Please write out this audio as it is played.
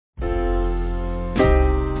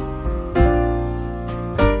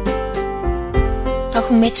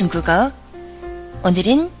박홍매 중국어.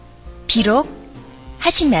 오늘은 비록,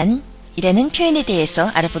 하지만 이라는 표현에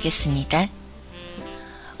대해서 알아보겠습니다.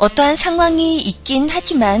 어떠한 상황이 있긴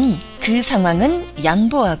하지만 그 상황은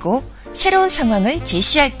양보하고 새로운 상황을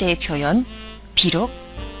제시할 때의 표현 비록,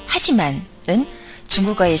 하지만은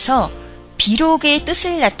중국어에서 비록의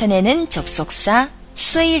뜻을 나타내는 접속사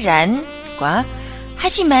虽然과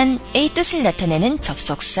하지만의 뜻을 나타내는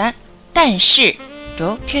접속사 但是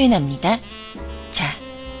로 표현합니다. 자,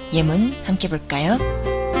 예문 함께 볼까요?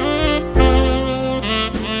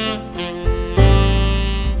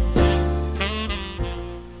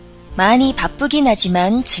 많이 바쁘긴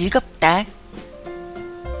하지만 즐겁다.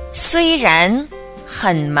 虽然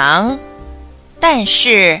很忙，但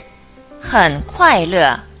是很快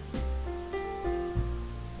乐。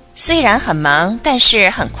虽然很忙，但是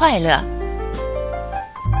很快乐。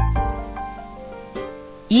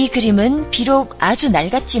 이 그림은 비록 아주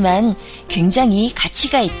낡았지만 굉장히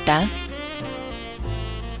가치가 있다.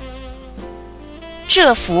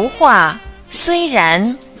 这幅画虽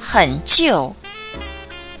然很旧，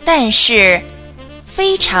但是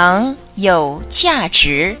非常有价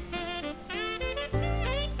值。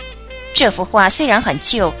这幅画虽然很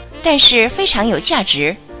旧，但是非常有价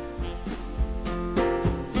值。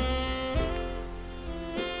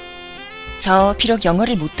 저 비록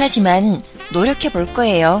영어를 못하지만 노력해볼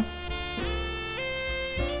거예요.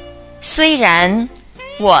 虽然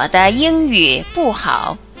我的英语不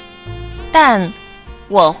好，但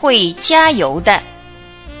我会加油的。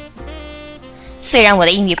虽然我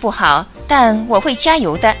的英语不好，但我会加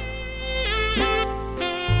油的。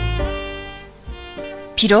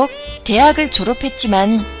 비록 대학을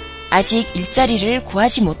졸업했지만 아직 일자리를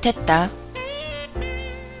구하지 못했다.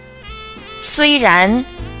 虽然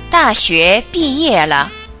大学毕业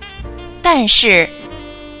了，但是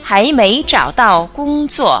还没找到工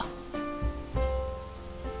作。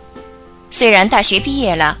虽然大学毕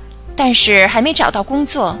业了，但是还没找到工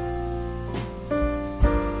作。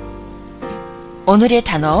 오늘의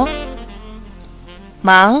단어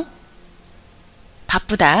máng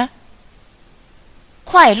바쁘다,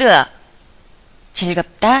 快乐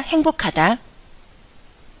즐겁다, 행복하다,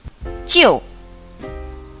 旧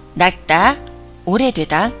낡다,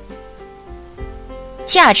 오래되다,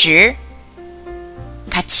 价值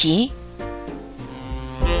가치.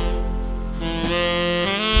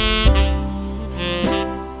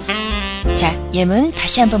 자, 예문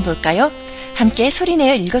다시 한번 볼까요? 함께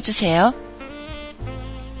소리내어 읽어주세요.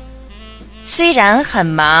 虽然很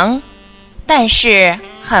忙，但是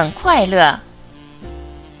很快乐。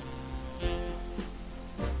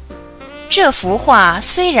这幅画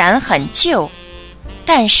虽然很旧，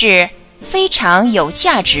但是非常有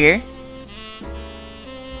价值。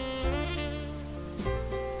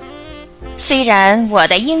虽然我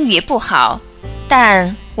的英语不好，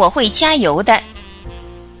但我会加油的。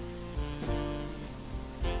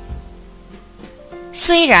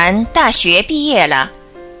虽然大学毕业了，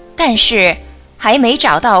但是还没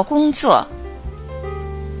找到工作。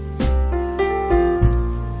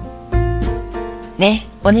 네,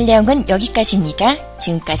 오늘 내용은 여기까지입니다.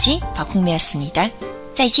 지금까지 박홍매였습니다.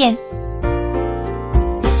 再见。